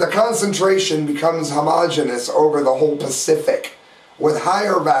 years, the concentration becomes homogeneous over the whole Pacific, with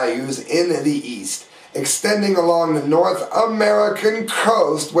higher values in the east, extending along the North American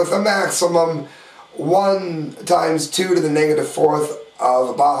coast with a maximum 1 times 2 to the negative 4th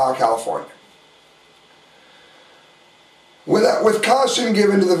of Baja California. With caution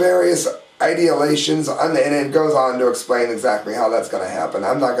given to the various ideations, and it goes on to explain exactly how that's going to happen.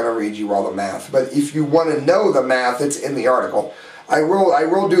 I'm not going to read you all the math, but if you want to know the math, it's in the article. I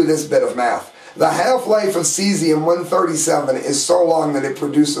will do this bit of math. The half-life of cesium-137 is so long that it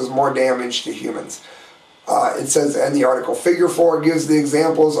produces more damage to humans. It says in the article, Figure 4 gives the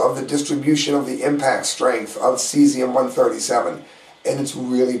examples of the distribution of the impact strength of cesium-137, and it's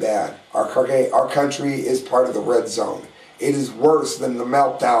really bad. Our country is part of the red zone. It is worse than the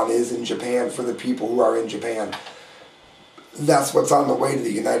meltdown is in Japan for the people who are in Japan. That's what's on the way to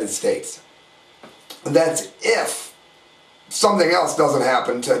the United States. That's if something else doesn't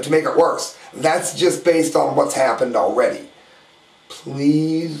happen to make it worse. That's just based on what's happened already.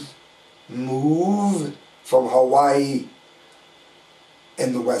 Please move from Hawaii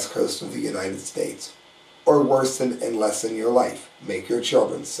and the west coast of the United States. Or worse and lessen your life. Make your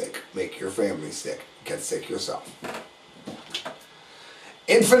children sick. Make your family sick. Get sick yourself.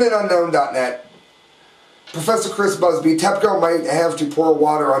 InfiniteUnknown.net. Professor Chris Busby, TEPCO might have to pour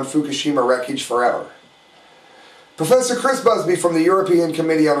water on Fukushima wreckage forever. Professor Chris Busby from the European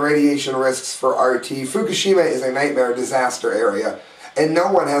Committee on Radiation Risks for RT. Fukushima is a nightmare disaster area, and no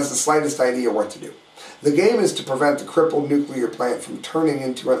one has the slightest idea what to do. The game is to prevent the crippled nuclear plant from turning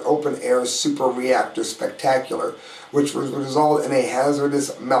into an open-air super-reactor spectacular, which would result in a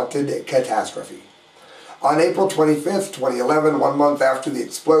hazardous melted catastrophe. On April 25th, 2011, 1 month after the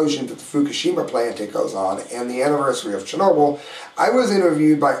explosion at the Fukushima plant, it goes on, and the anniversary of Chernobyl, I was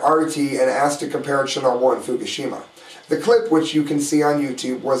interviewed by RT and asked to compare Chernobyl and Fukushima. The clip, which you can see on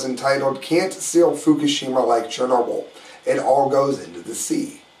YouTube, was entitled, Can't Seal Fukushima Like Chernobyl. It all goes into the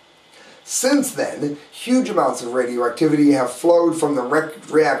sea. Since then, huge amounts of radioactivity have flowed from the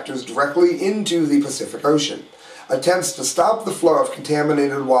reactors directly into the Pacific Ocean. Attempts to stop the flow of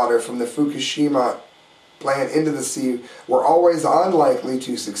contaminated water from the Fukushima plant into the sea were always unlikely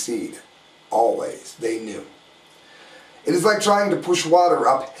to succeed. Always. They knew. It is like trying to push water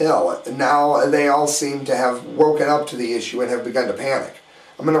uphill. Now they all seem to have woken up to the issue and have begun to panic.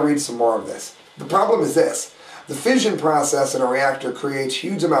 I'm going to read some more of this. The problem is this. The fission process in a reactor creates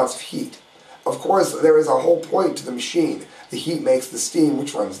huge amounts of heat. Of course, there is a whole point to the machine. The heat makes the steam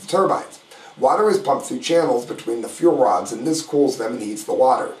which runs the turbines. Water is pumped through channels between the fuel rods, and this cools them and heats the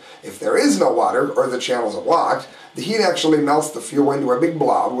water. If there is no water, or the channels are blocked, the heat actually melts the fuel into a big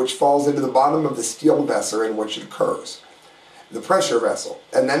blob, which falls into the bottom of the steel vessel in which it occurs, the pressure vessel,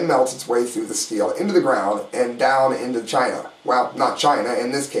 and then melts its way through the steel into the ground and down into China. Well, not China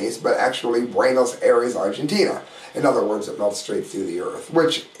in this case, but actually Buenos Aires, Argentina. In other words, it melts straight through the earth,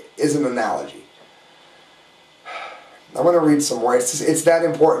 which is an analogy. I want to read some more. It's that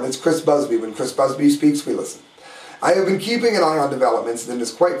important. It's Chris Busby. When Chris Busby speaks, we listen. I have been keeping an eye on developments, and it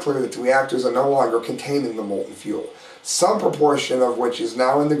is quite clear that the reactors are no longer containing the molten fuel, some proportion of which is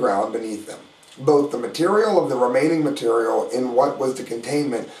now in the ground beneath them. Both the material of the remaining material in what was the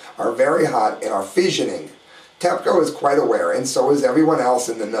containment are very hot and are fissioning. TEPCO is quite aware, and so is everyone else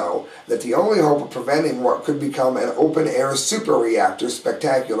in the know, that the only hope of preventing what could become an open-air super-reactor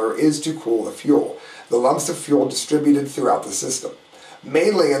spectacular is to cool the fuel, the lumps of fuel distributed throughout the system,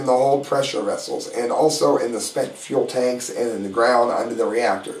 mainly in the hold pressure vessels, and also in the spent fuel tanks and in the ground under the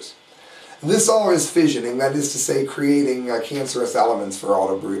reactors. This all is fissioning, that is to say, creating cancerous elements for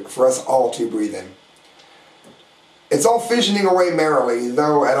us all to breathe in. It's all fissioning away merrily,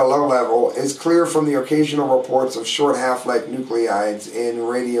 though at a low level, is clear from the occasional reports of short half-life nuclides in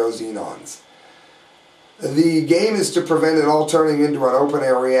radioxenons. The game is to prevent it all turning into an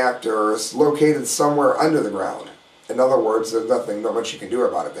open-air reactor located somewhere under the ground. In other words, there's not much you can do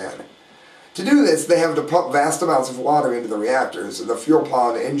about it then. To do this, they have to pump vast amounts of water into the reactors, the fuel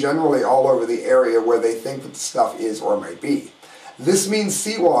pond, and generally all over the area where they think that the stuff is or might be. This means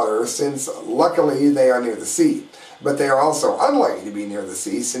seawater, since luckily they are near the sea. But they are also unlikely to be near the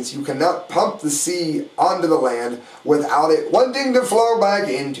sea, since you cannot pump the sea onto the land without it wanting to flow back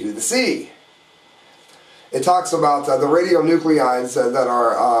into the sea. It talks about the radionuclides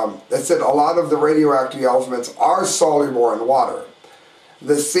that said a lot of the radioactive elements are soluble in water.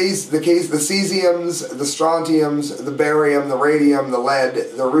 The cesiums, the strontiums, the barium, the radium, the lead,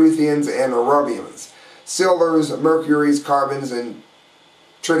 the ruthians, and the rubiums, silvers, mercuries, carbons, and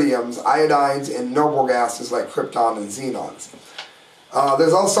tritiums, iodines, and noble gases like krypton and xenons.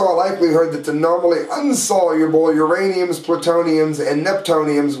 There's also a likelihood that the normally unsoluble uraniums, plutoniums, and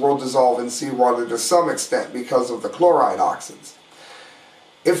neptuniums will dissolve in seawater to some extent because of the chloride oxens.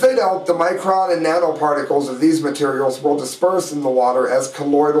 If they don't, the micron and nanoparticles of these materials will disperse in the water as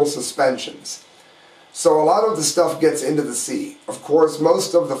colloidal suspensions. So a lot of the stuff gets into the sea. Of course,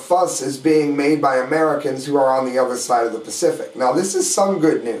 most of the fuss is being made by Americans who are on the other side of the Pacific. Now, this is some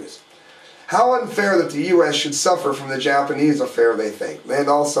good news. How unfair that the U.S. should suffer from the Japanese affair, they think. And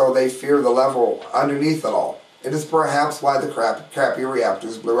also, they fear the level underneath it all. It is perhaps why the crappy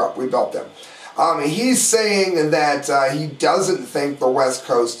reactors blew up. We built them. He's saying that he doesn't think the West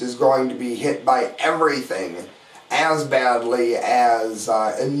Coast is going to be hit by everything as badly as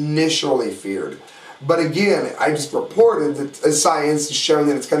initially feared. But again, I just reported that science has shown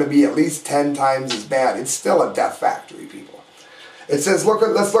that it's going to be at least 10 times as bad. It's still a death factory, people. It says,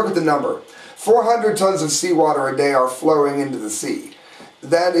 let's look at the number. 400 tons of seawater a day are flowing into the sea.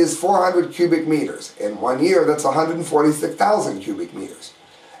 That is 400 cubic meters. In 1 year, that's 146,000 cubic meters.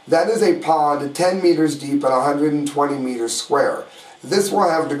 That is a pond 10 meters deep and 120 meters square. This will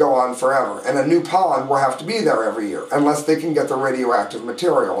have to go on forever, and a new pond will have to be there every year, unless they can get the radioactive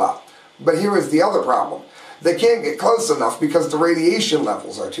material out. But here is the other problem. They can't get close enough because the radiation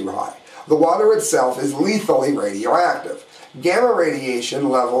levels are too high. The water itself is lethally radioactive. Gamma radiation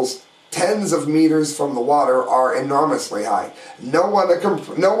levels tens of meters from the water are enormously high. No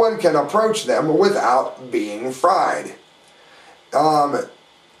one can approach them without being fried.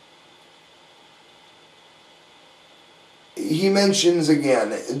 He mentions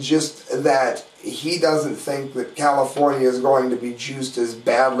again just that he doesn't think that California is going to be juiced as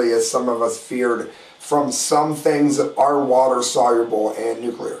badly as some of us feared from some things that are water soluble and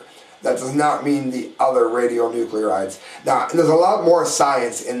nuclear. That does not mean the other radionuclides. Now, there's a lot more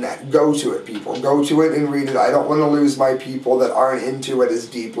science in that. Go to it, people. Go to it and read it. I don't want to lose my people that aren't into it as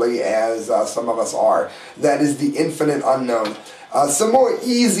deeply as some of us are. That is the infinite unknown. Some more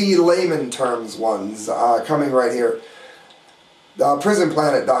easy layman terms ones coming right here.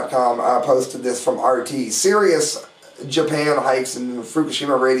 PrisonPlanet.com posted this from RT. Serious Japan hikes in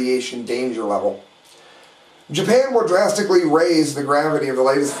Fukushima radiation danger level. Japan will drastically raise the gravity of the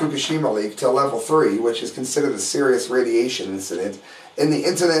latest Fukushima leak to level 3, which is considered a serious radiation incident, in the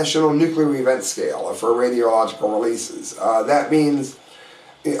International Nuclear Event Scale for radiological releases. That means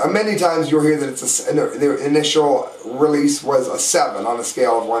many times you'll hear that the initial release was a 7 on a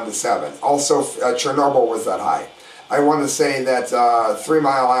scale of 1 to 7. Also, Chernobyl was that high. I want to say that 3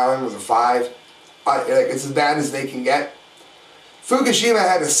 Mile Island was a 5. It's as bad as they can get. Fukushima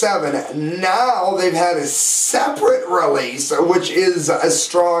had a 7. Now they've had a separate release, which is as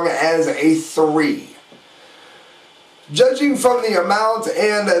strong as a 3. Judging from the amount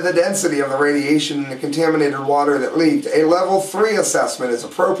and the density of the radiation in the contaminated water that leaked, a level 3 assessment is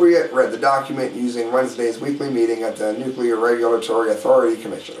appropriate. Read the document using Wednesday's weekly meeting at the Nuclear Regulatory Authority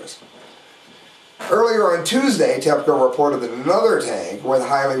Commissioners. Earlier on Tuesday, TEPCO reported that another tank with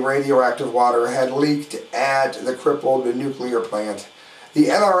highly radioactive water had leaked at the crippled nuclear plant The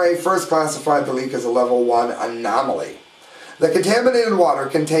NRA first classified the leak as a level 1 anomaly. The contaminated water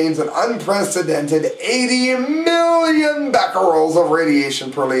contains an unprecedented 80 million becquerels of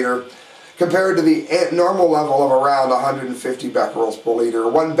radiation per liter, compared to the normal level of around 150 becquerels per liter.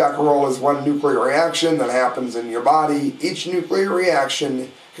 1 becquerel is 1 nuclear reaction that happens in your body. Each nuclear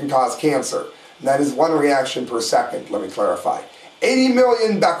reaction can cause cancer. And that is 1 reaction per second, let me clarify. 80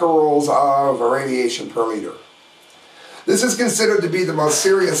 million becquerels of radiation per liter. This is considered to be the most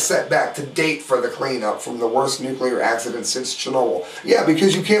serious setback to date for the cleanup from the worst nuclear accident since Chernobyl. Yeah,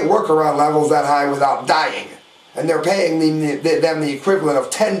 because you can't work around levels that high without dying. And they're paying them the equivalent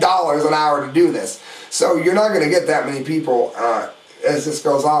of $10 an hour to do this. So you're not going to get that many people as this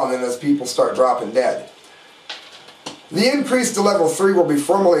goes on and as people start dropping dead. The increase to level 3 will be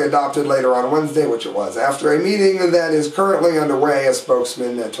formally adopted later on Wednesday, which it was, after a meeting that is currently underway, a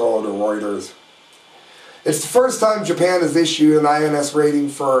spokesman told Reuters. It's the first time Japan has issued an INS rating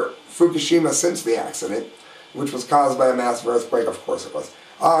for Fukushima since the accident, which was caused by a massive earthquake. Of course it was.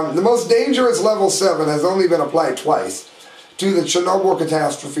 The most dangerous level 7 has only been applied twice, to the Chernobyl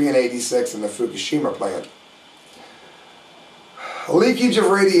catastrophe in '86 and the Fukushima plant. Leakage of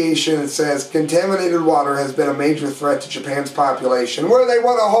radiation, it says, contaminated water has been a major threat to Japan's population, where they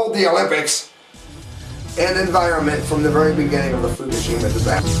want to hold the Olympics, and environment from the very beginning of the Fukushima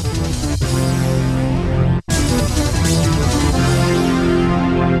disaster.